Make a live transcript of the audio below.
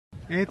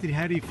Anthony,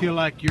 how do you feel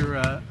like you're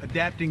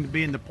adapting to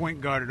being the point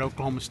guard at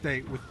Oklahoma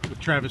State with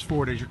Travis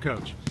Ford as your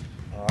coach?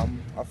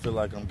 I feel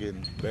like I'm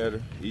getting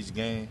better each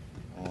game.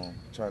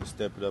 Trying to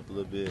step it up a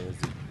little bit as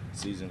the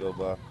season goes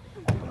by.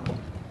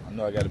 I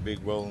know I got a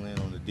big role in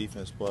on the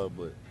defense part,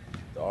 but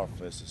the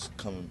offense is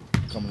coming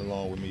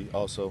along with me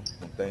also.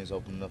 When things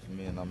open up for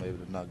me and I'm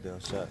able to knock down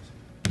shots.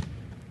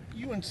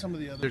 You and some of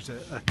the others,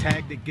 there's a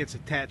tag that gets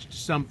attached to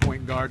some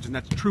point guards, and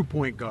that's a true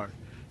point guard.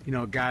 You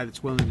know, a guy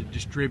that's willing to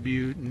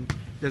distribute and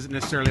doesn't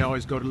necessarily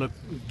always go to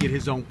get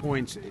his own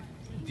points.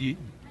 Do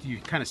you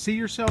kind of see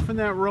yourself in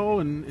that role,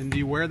 and do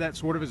you wear that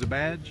sort of as a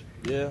badge?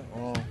 Yeah,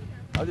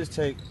 I just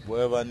take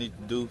whatever I need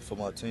to do for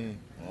my team.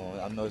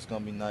 I know it's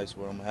going to be nice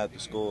where I'm going to have to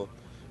score,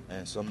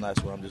 and some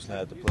nights where I'm just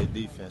going to have to play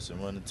defense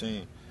and run the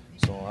team.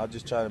 So I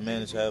just try to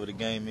manage however the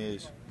game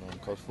is.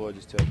 Coach Ford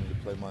just tells me to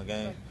play my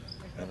game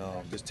and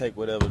just take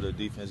whatever the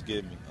defense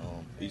gives me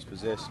each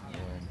possession.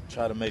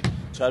 Try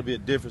to be a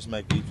difference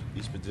maker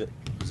each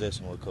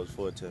possession what Coach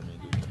Ford tells me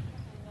to do.